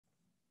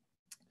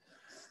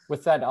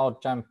with that, I'll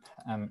jump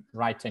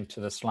right into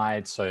the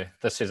slides. So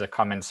this is a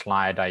common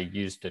slide. I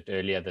used it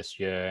earlier this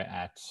year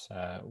at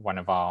one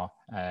of our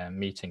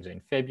meetings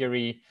in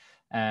February,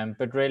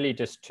 but really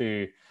just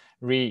to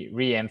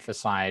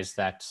re-emphasize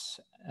that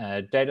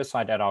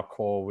DataCite at our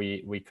core,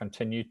 we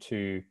continue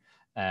to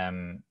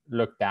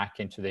look back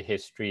into the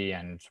history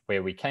and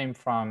where we came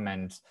from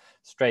and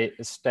stay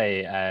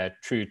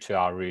true to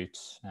our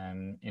roots.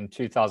 In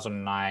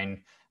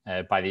 2009,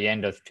 by the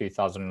end of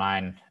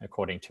 2009,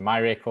 according to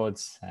my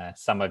records,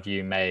 some of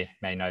you may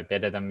know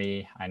better than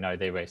me. I know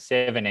there were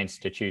 7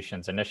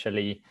 institutions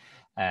initially,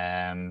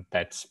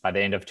 but by the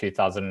end of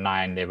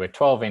 2009, there were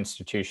 12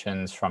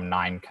 institutions from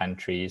 9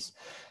 countries.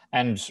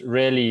 And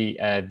really,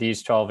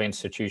 these 12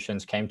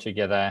 institutions came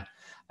together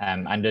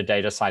under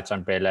DataCite's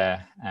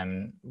umbrella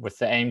with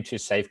the aim to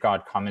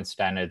safeguard common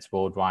standards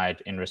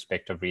worldwide in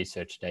respect of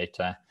research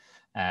data,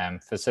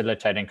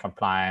 facilitating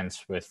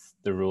compliance with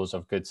the rules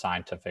of good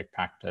scientific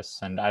practice.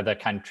 And other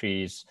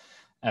countries,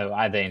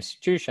 other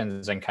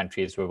institutions and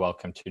countries were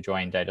welcome to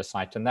join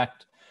DataCite, and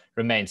that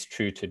remains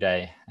true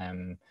today.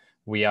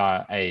 We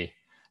are a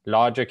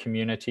larger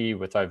community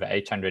with over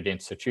 800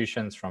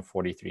 institutions from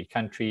 43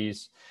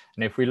 countries.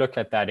 And if we look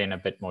at that in a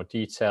bit more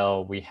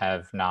detail, we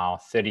have now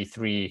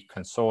 33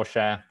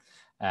 consortia,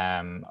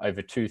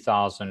 over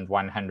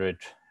 2,100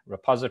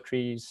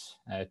 repositories,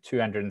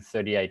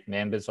 238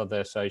 members of the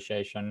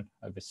association,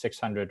 over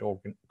 600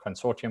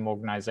 consortium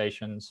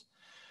organizations.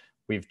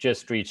 We've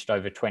just reached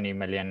over 20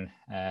 million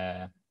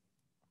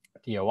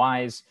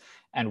DOIs,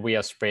 and we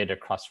are spread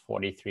across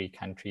 43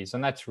 countries.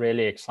 And that's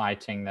really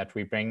exciting that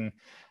we bring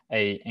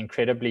an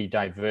incredibly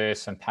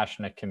diverse and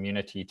passionate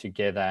community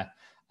together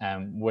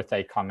with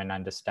a common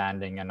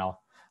understanding. And I'll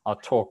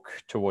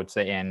talk towards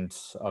the end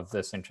of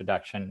this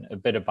introduction a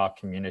bit about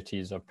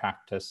communities of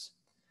practice.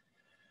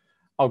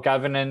 Our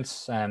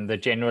governance, the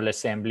General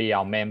Assembly,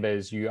 our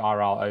members, you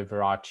are our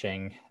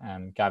overarching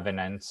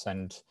governance,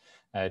 and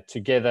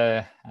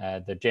together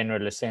the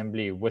General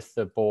Assembly with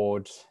the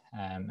board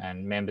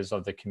and members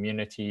of the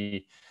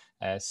community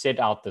set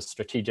out the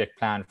strategic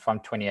plan from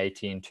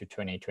 2018 to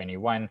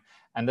 2021.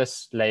 And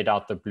this laid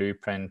out the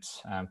blueprint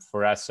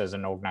for us as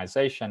an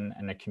organization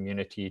and a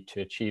community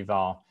to achieve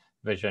our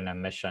vision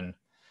and mission.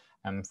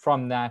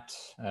 From that,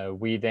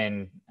 we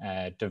then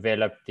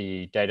developed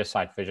the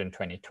DataCite Vision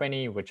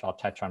 2020, which I'll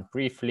touch on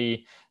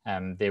briefly.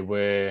 There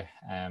were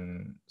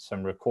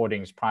some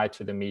recordings prior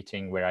to the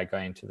meeting where I go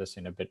into this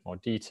in a bit more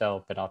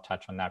detail, but I'll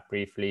touch on that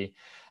briefly.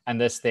 And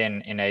this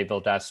then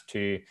enabled us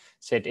to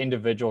set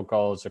individual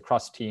goals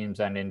across teams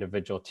and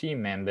individual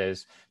team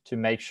members to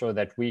make sure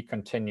that we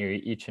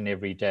continue each and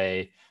every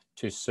day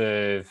to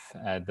serve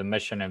the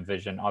mission and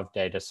vision of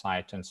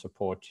DataCite and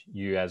support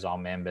you as our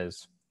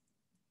members.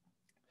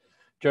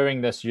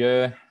 During this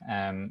year,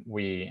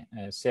 we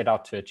set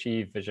out to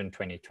achieve Vision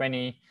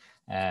 2020,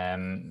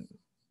 and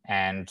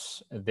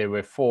there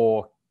were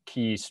 4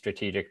 key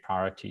strategic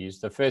priorities.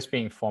 The first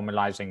being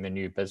formalizing the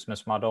new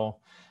business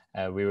model.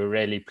 We were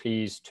really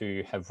pleased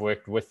to have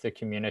worked with the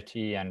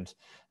community and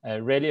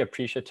really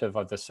appreciative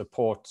of the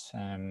support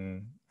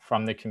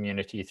from the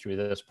community through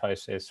this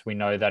process. We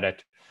know that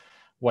it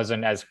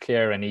wasn't as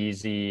clear and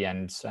easy,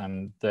 and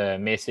the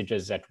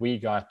messages that we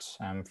got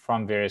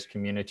from various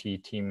community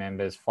team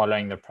members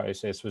following the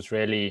process was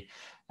really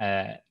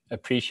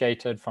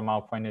appreciated from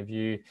our point of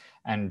view,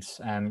 and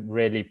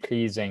really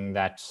pleasing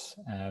that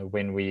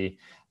when we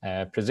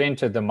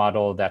presented the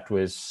model that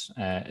was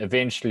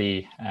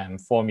eventually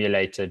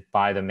formulated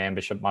by the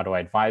Membership Model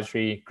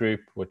Advisory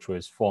Group, which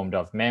was formed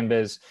of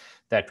members,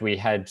 that we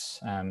had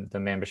the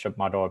membership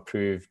model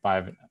approved by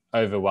an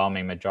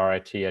overwhelming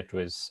majority. It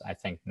was, I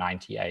think,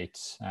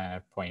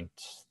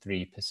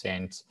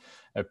 98.3%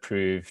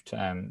 approved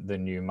the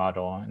new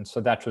model. And so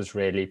that was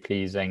really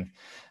pleasing.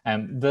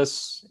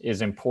 This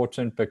is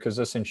important because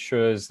this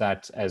ensures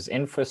that as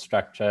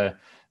infrastructure,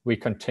 we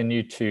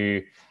continue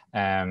to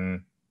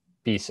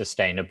be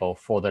sustainable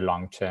for the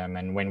long term.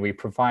 And when we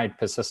provide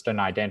persistent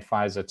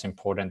identifiers, it's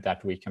important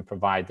that we can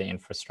provide the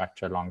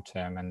infrastructure long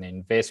term, and the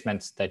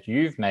investments that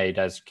you've made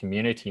as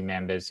community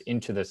members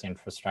into this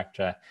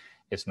infrastructure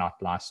is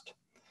not lost.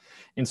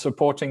 In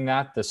supporting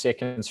that, the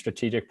second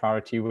strategic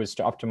priority was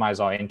to optimize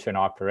our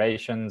internal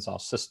operations, our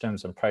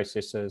systems and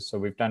processes. So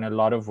we've done a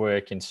lot of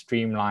work in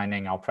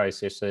streamlining our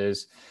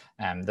processes,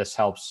 and this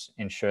helps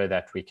ensure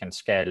that we can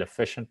scale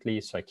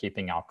efficiently, so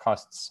keeping our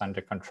costs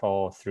under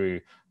control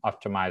through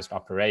optimized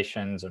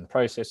operations and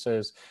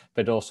processes,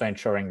 but also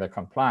ensuring the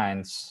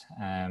compliance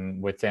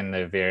within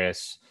the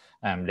various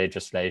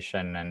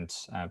legislation and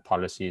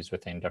policies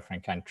within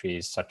different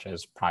countries, such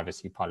as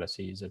privacy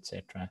policies,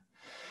 etc.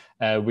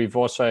 We've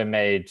also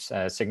made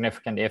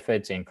significant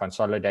efforts in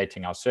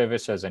consolidating our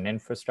services and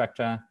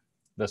infrastructure.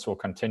 This will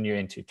continue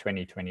into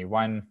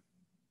 2021.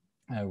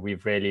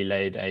 We've really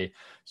laid a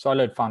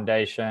solid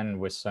foundation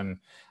with some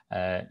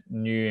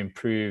new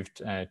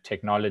improved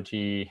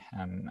technology,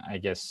 I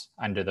guess,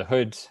 under the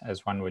hood,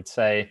 as one would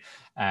say,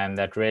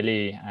 that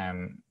really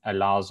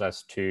allows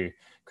us to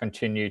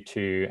continue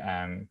to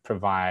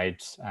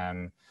provide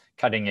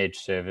cutting edge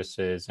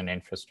services and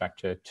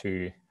infrastructure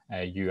to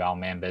you, our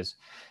members.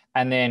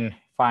 And then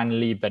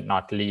finally, but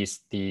not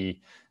least, the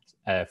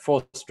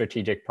fourth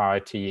strategic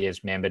priority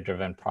is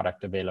member-driven product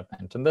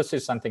development. And this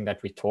is something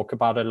that we talk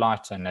about a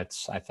lot, and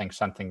it's, I think,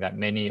 something that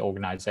many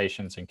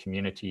organizations and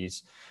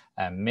communities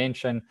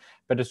mention,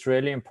 but it's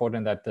really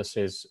important that this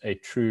is a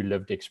true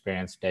lived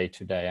experience day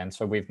to day. And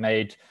so we've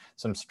made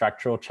some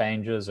structural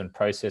changes and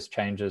process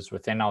changes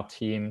within our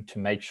team to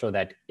make sure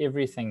that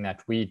everything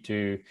that we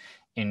do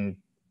in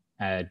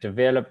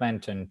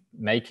development and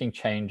making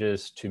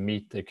changes to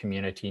meet the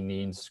community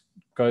needs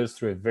goes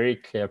through a very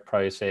clear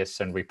process.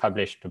 And we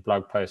published a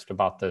blog post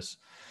about this,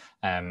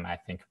 I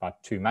think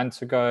about 2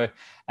 months ago.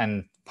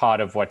 And part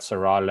of what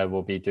Sarala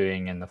will be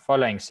doing in the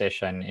following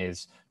session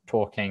is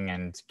talking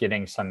and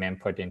getting some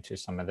input into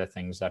some of the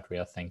things that we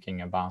are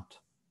thinking about.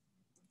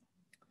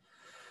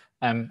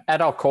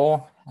 At our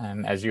core,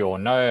 as you all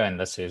know, and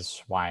this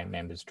is why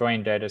members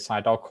join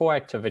DataCite, our core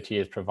activity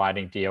is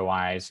providing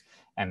DOIs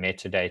and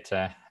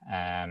metadata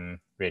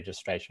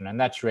registration. And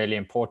that's really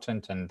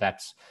important. And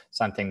that's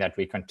something that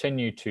we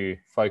continue to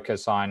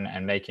focus on,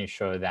 and making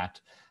sure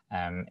that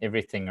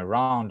everything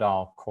around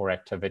our core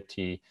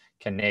activity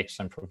connects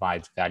and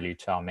provides value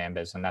to our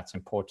members. And that's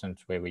important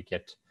where we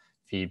get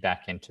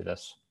feedback into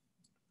this.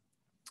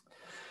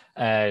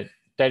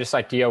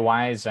 DataCite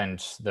DOIs and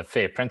the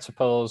FAIR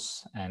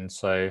principles. And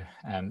so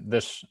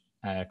this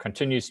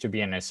continues to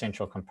be an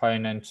essential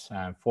component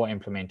for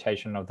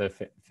implementation of the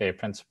FAIR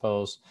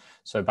principles.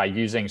 So by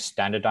using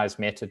standardized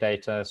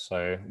metadata,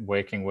 so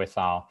working with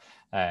our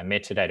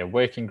metadata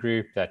working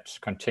group that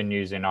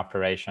continues in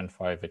operation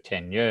for over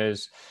 10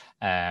 years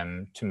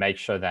to make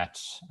sure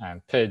that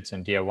PIDs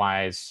and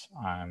DOIs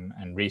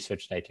and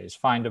research data is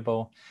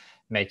findable,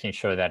 making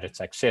sure that it's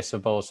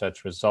accessible, so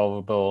it's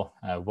resolvable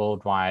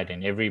worldwide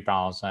in every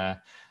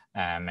browser,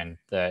 and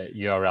the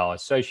URL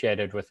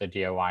associated with the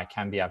DOI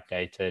can be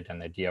updated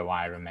and the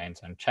DOI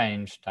remains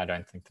unchanged. I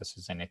don't think this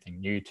is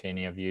anything new to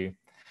any of you.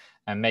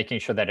 And making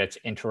sure that it's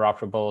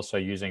interoperable, so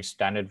using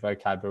standard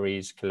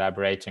vocabularies,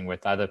 collaborating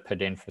with other PID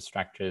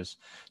infrastructures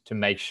to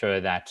make sure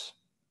that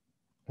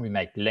we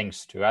make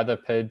links to other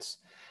PIDs,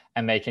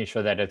 and making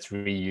sure that it's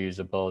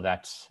reusable,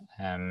 that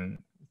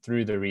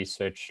through the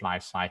research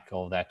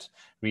lifecycle, that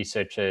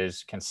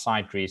researchers can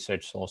cite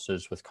research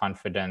sources with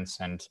confidence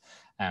and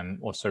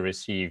also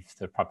receive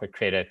the proper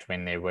credit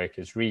when their work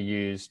is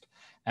reused,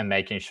 and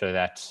making sure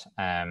that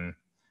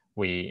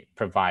we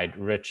provide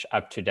rich,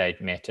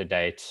 up-to-date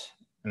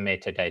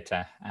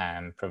metadata,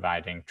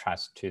 providing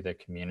trust to the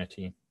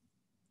community.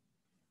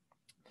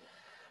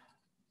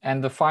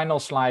 And the final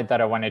slide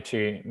that I wanted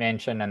to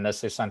mention, and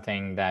this is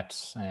something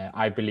that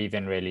I believe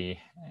in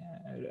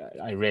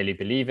I really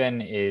believe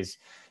in, is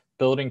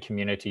building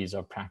communities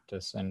of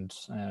practice. And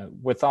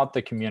without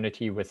the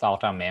community,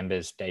 without our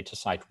members,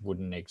 DataCite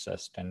wouldn't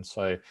exist. And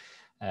so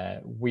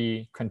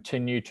we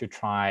continue to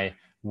try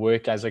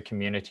work as a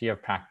community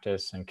of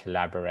practice and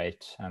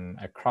collaborate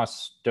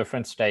across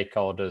different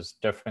stakeholders,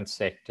 different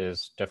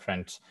sectors,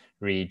 different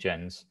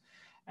regions.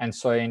 And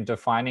so in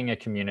defining a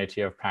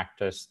community of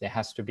practice, there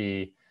has to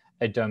be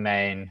a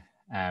domain,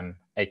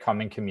 a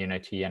common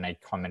community, and a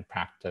common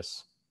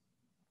practice.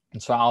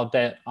 And so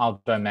our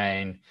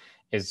domain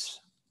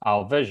is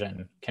our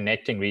vision,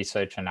 connecting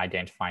research and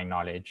identifying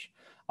knowledge.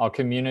 Our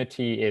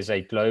community is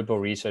a global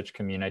research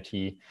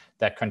community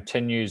that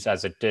continues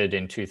as it did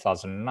in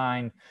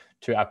 2009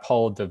 to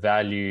uphold the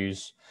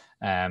values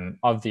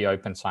of the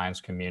open science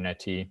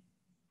community.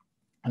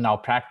 And our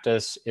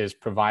practice is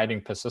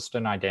providing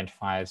persistent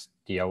identifiers,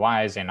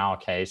 DOIs in our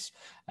case,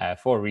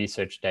 for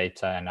research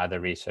data and other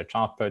research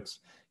outputs,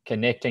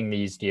 connecting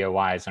these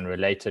DOIs and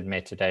related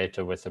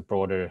metadata with a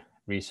broader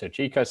research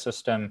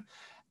ecosystem,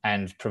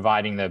 and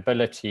providing the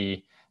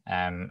ability,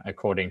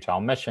 according to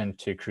our mission,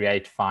 to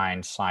create,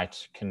 find,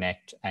 cite,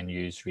 connect, and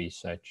use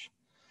research.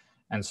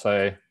 And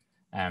so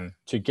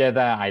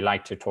together, I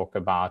like to talk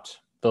about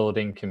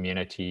building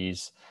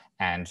communities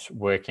and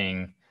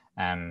working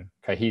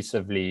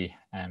cohesively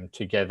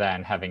together,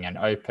 and having an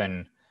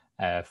open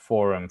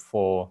forum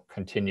for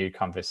continued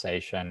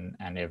conversation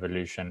and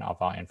evolution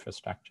of our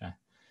infrastructure.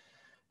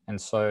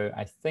 And so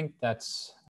I think that's